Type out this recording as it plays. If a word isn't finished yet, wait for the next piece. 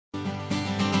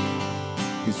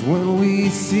'Cause when we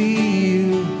see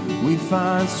you, we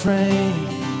find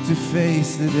strength to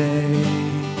face the day.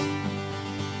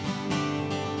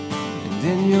 And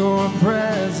in your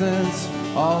presence,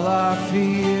 all our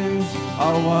fears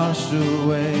are washed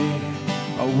away,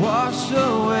 are washed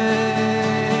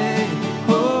away.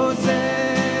 Hosanna.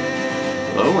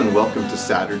 Hello and welcome to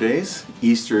Saturday's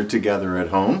Easter Together at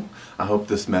Home. I hope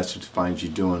this message finds you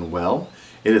doing well.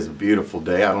 It is a beautiful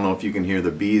day. I don't know if you can hear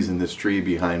the bees in this tree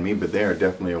behind me, but they are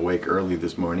definitely awake early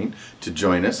this morning to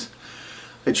join us.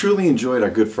 I truly enjoyed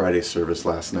our Good Friday service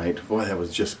last night. Boy, that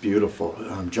was just beautiful.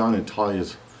 John and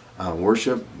Talia's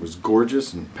worship was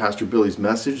gorgeous, and Pastor Billy's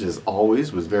message, as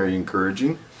always, was very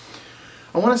encouraging.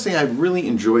 I want to say I really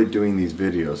enjoyed doing these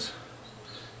videos.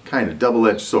 Kind of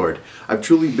double-edged sword. I've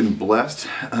truly been blessed,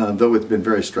 though it's been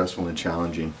very stressful and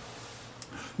challenging.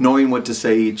 Knowing what to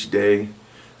say each day,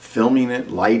 filming it,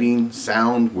 lighting,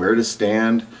 sound, where to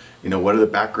stand, what are the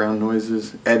background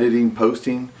noises, editing,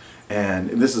 posting, and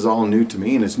this is all new to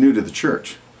me, and it's new to the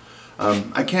church.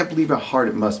 I can't believe how hard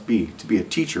it must be to be a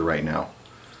teacher right now,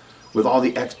 with all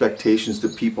the expectations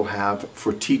that people have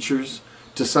for teachers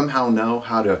to somehow know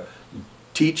how to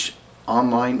teach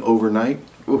online overnight.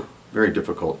 Ooh, very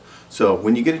difficult. So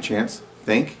when you get a chance,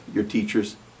 thank your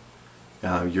teachers,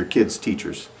 your kids'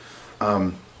 teachers.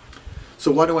 So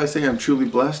why do I say I'm truly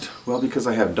blessed? Well, because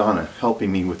I have Donna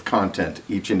helping me with content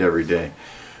each and every day.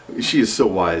 She is so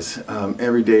wise.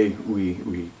 Every day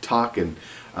we talk, and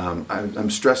I'm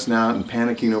stressing out and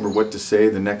panicking over what to say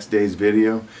the next day's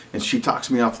video, and she talks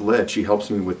me off the ledge. She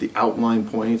helps me with the outline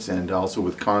points and also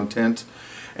with content.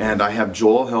 And I have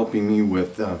Joel helping me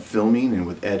with filming and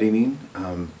with editing.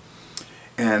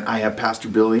 And I have Pastor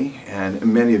Billy and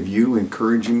many of you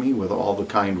encouraging me with all the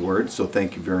kind words, so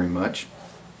thank you very much.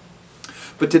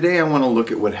 But today I want to look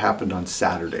at what happened on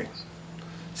Saturday.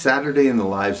 Saturday in the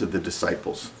lives of the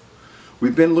disciples.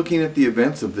 We've been looking at the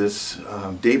events of this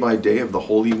day by day of the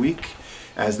Holy Week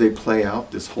as they play out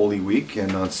this Holy Week.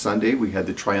 And on Sunday we had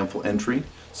the triumphal entry,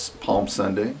 Palm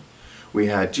Sunday. We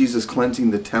had Jesus cleansing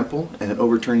the temple and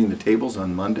overturning the tables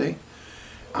on Monday.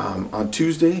 On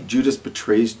Tuesday, Judas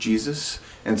betrays Jesus,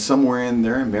 and somewhere in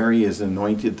there Mary has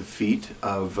anointed the feet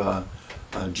of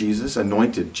Jesus,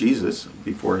 anointed Jesus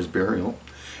before his burial.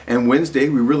 And Wednesday,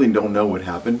 we really don't know what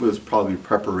happened, but it was probably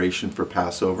preparation for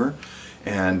Passover.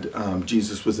 And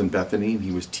Jesus was in Bethany and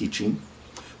he was teaching.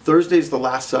 Thursday is the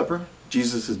Last Supper.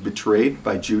 Jesus is betrayed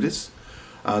by Judas.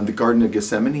 The Garden of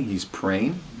Gethsemane, he's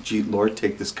praying, Lord,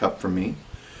 take this cup from me.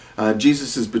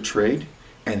 Jesus is betrayed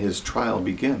and his trial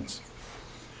begins.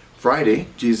 Friday,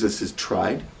 Jesus is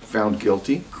tried, found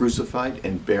guilty, crucified,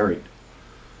 and buried.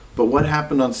 But what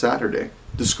happened on Saturday?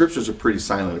 The scriptures are pretty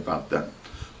silent about that.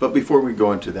 But before we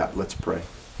go into that, let's pray.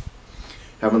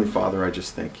 Heavenly Father, I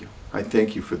just thank you. I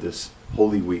thank you for this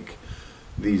Holy Week,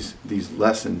 these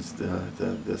lessons,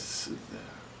 the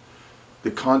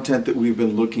content that we've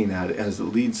been looking at as it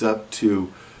leads up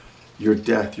to your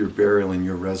death, your burial, and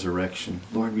your resurrection.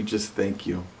 Lord, we just thank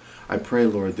you. I pray,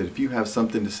 Lord, that if you have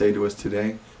something to say to us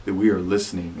today, that we are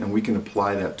listening and we can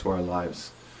apply that to our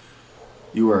lives.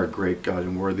 You are a great God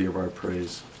and worthy of our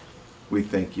praise. We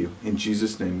thank you. In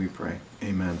Jesus' name we pray.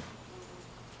 Amen.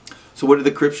 So what do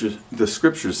the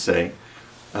scriptures say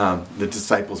the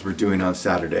disciples were doing on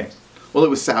Saturday? Well, it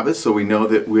was Sabbath, so we know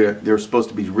that they're supposed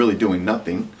to be really doing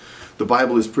nothing. The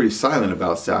Bible is pretty silent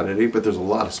about Saturday, but there's a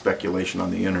lot of speculation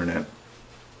on the internet.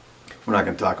 We're not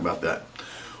going to talk about that.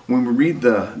 When we read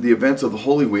the events of the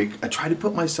Holy Week, I try to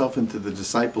put myself into the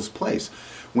disciples' place.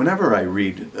 Whenever I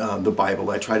read the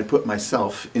Bible, I try to put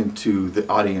myself into the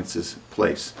audience's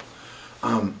place.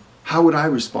 How would I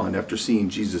respond after seeing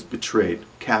Jesus betrayed,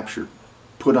 captured,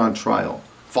 put on trial,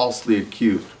 falsely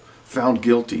accused, found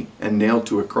guilty, and nailed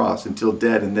to a cross until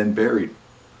dead and then buried?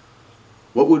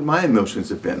 What would my emotions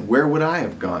have been? Where would I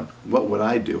have gone? What would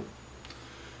I do?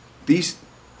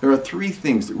 There are three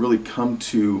things that really come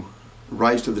to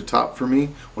rise to the top for me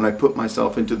when I put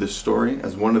myself into this story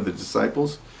as one of the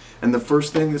disciples. And the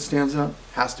first thing that stands out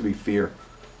has to be fear.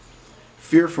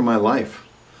 Fear for my life.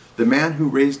 The man who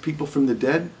raised people from the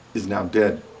dead is now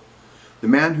dead. The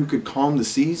man who could calm the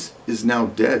seas is now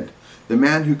dead. The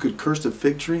man who could curse a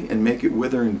fig tree and make it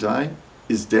wither and die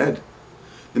is dead.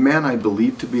 The man I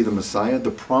believed to be the Messiah,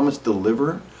 the promised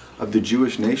deliverer of the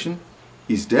Jewish nation,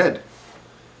 he's dead.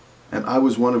 And I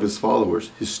was one of his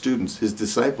followers, his students, his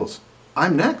disciples.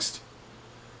 I'm next.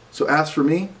 So as for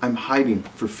me, I'm hiding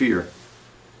for fear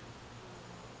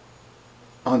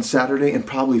on Saturday and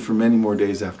probably for many more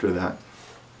days after that.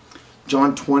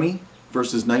 John 20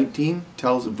 verse 19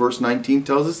 tells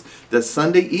us that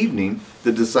Sunday evening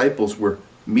the disciples were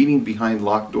meeting behind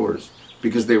locked doors,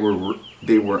 because they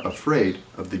were afraid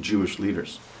of the Jewish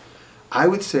leaders. I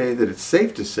would say that it's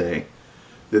safe to say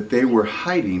that they were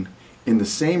hiding in the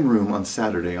same room on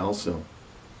Saturday also.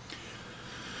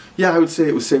 Yeah, I would say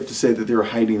it was safe to say that they were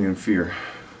hiding in fear.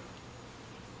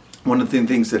 One of the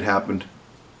things that happened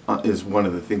is one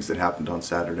of the things that happened on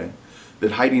Saturday.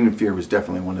 That hiding in fear was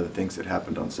definitely one of the things that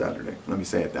happened on Saturday. Let me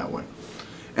say it that way.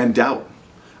 And doubt.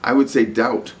 I would say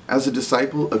doubt. As a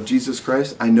disciple of Jesus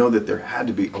Christ, I know that there had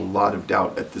to be a lot of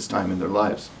doubt at this time in their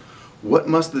lives. What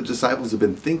must the disciples have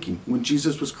been thinking when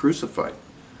Jesus was crucified?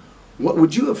 What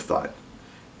would you have thought?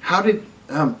 How did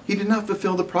he did not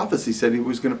fulfill the prophecy he said he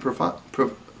was going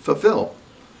to fulfill?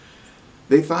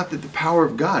 They thought that the power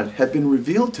of God had been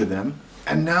revealed to them,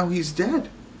 and now he's dead.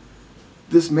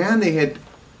 This man they had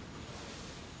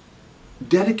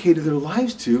dedicated their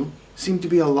lives to seemed to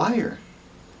be a liar.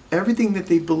 Everything that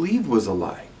they believed was a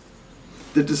lie.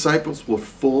 The disciples were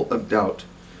full of doubt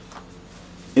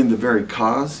in the very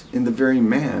cause, in the very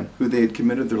man who they had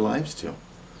committed their lives to.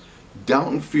 Doubt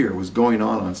and fear was going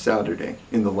on Saturday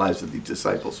in the lives of the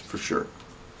disciples, for sure.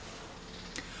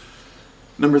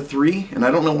 Number 3, and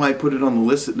I don't know why I put it on the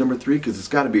list at number 3, because it's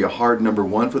got to be a hard number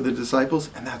 1 for the disciples,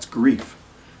 and that's grief.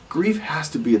 Grief has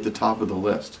to be at the top of the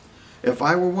list. If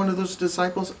I were one of those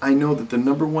disciples, I know that the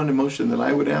number 1 emotion that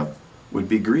I would have would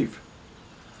be grief.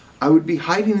 I would be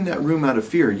hiding in that room out of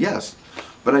fear, yes,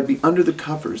 but I'd be under the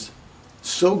covers,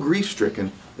 so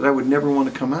grief-stricken that I would never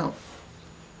want to come out.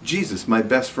 Jesus, my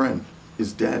best friend,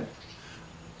 is dead.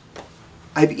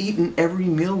 I've eaten every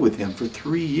meal with him for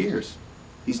 3 years.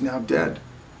 He's now dead.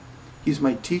 He's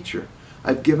my teacher.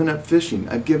 I've given up fishing.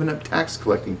 I've given up tax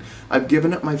collecting. I've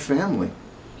given up my family.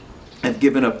 I've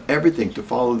given up everything to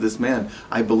follow this man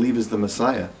I believe is the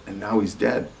Messiah, and now he's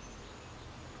dead.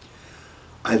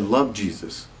 I love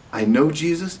Jesus. I know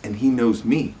Jesus, and he knows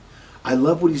me. I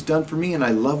love what he's done for me, and I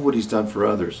love what he's done for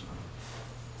others.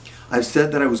 I've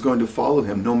said that I was going to follow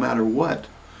him no matter what.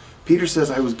 Peter says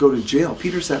I would go to jail.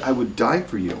 Peter said I would die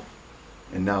for you.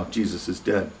 And now Jesus is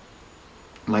dead.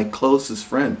 My closest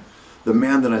friend, the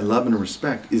man that I love and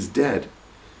respect, is dead.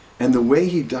 And the way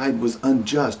he died was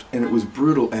unjust, and it was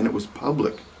brutal, and it was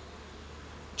public.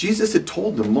 Jesus had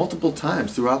told them multiple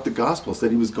times throughout the Gospels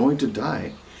that he was going to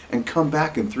die and come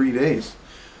back in 3 days.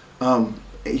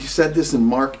 He said this in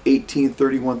Mark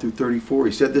 18:31 through 34.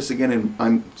 He said this again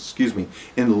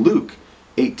in Luke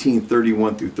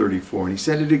 18:31 through 34. And he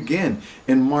said it again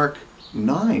in Mark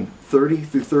 9:30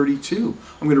 through 32.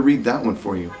 I'm going to read that one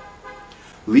for you.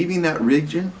 Leaving that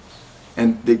region,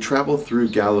 and they traveled through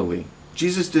Galilee.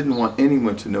 Jesus didn't want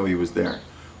anyone to know he was there,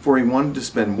 for he wanted to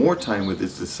spend more time with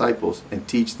his disciples and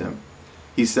teach them.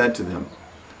 He said to them,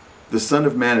 "The Son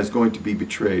of Man is going to be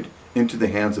betrayed into the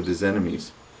hands of his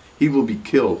enemies. He will be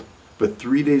killed, but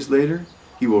 3 days later,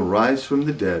 he will rise from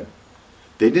the dead."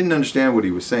 They didn't understand what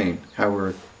he was saying,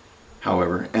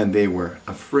 however, and they were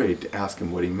afraid to ask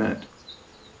him what he meant.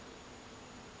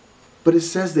 But it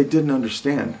says they didn't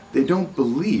understand. They don't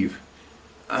believe,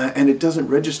 and it doesn't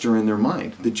register in their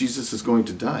mind that Jesus is going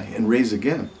to die and rise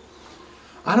again.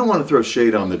 I don't want to throw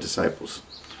shade on the disciples.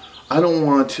 I don't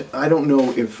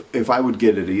know if I would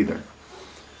get it either.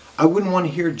 I wouldn't want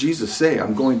to hear Jesus say,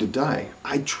 "I'm going to die."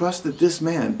 I trust that this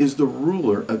man is the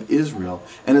ruler of Israel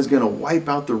and is going to wipe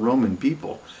out the Roman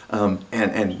people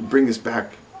and bring us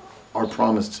back our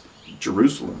promised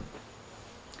Jerusalem.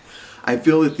 I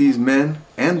feel that these men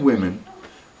and women,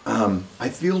 I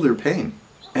feel their pain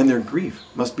and their grief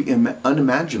must be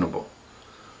unimaginable.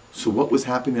 So what was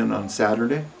happening on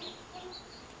Saturday?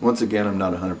 Once again, I'm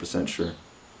not 100% sure.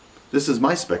 This is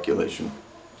my speculation.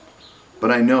 But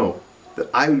I know that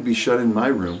I would be shut in my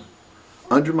room,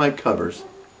 under my covers,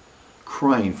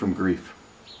 crying from grief.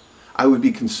 I would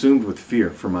be consumed with fear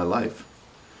for my life,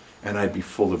 and I'd be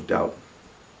full of doubt.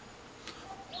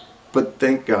 But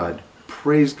thank God,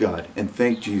 praise God, and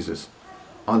thank Jesus.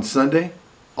 On Sunday,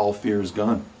 all fear is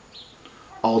gone.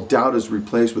 All doubt is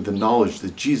replaced with the knowledge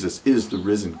that Jesus is the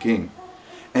risen King,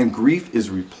 and grief is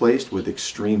replaced with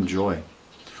extreme joy.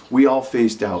 We all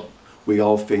face doubt. We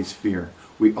all face fear.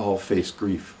 We all face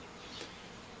grief.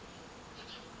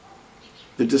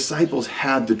 The disciples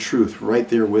had the truth right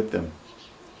there with them,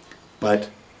 but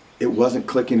it wasn't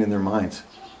clicking in their minds.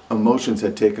 Emotions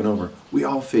had taken over. We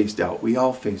all face doubt. We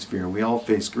all face fear. We all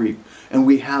face grief. And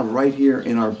we have right here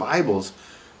in our Bibles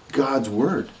God's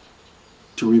Word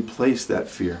to replace that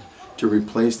fear, to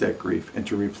replace that grief, and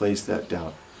to replace that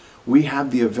doubt. We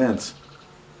have the events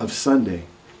of Sunday,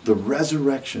 the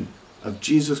resurrection of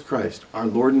Jesus Christ, our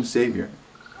Lord and Savior,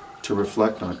 to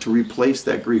reflect on, to replace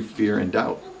that grief, fear, and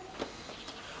doubt.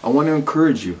 I want to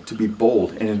encourage you to be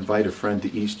bold and invite a friend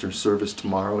to Easter service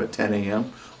tomorrow at 10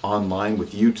 a.m. online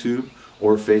with YouTube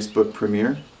or Facebook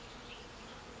Premiere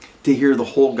to hear the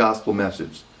whole gospel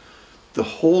message. The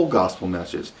whole gospel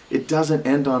message. It doesn't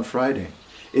end on Friday.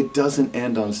 It doesn't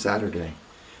end on Saturday.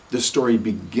 The story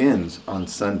begins on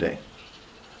Sunday.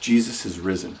 Jesus is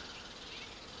risen.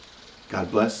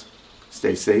 God bless.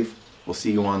 Stay safe. We'll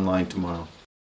see you online tomorrow.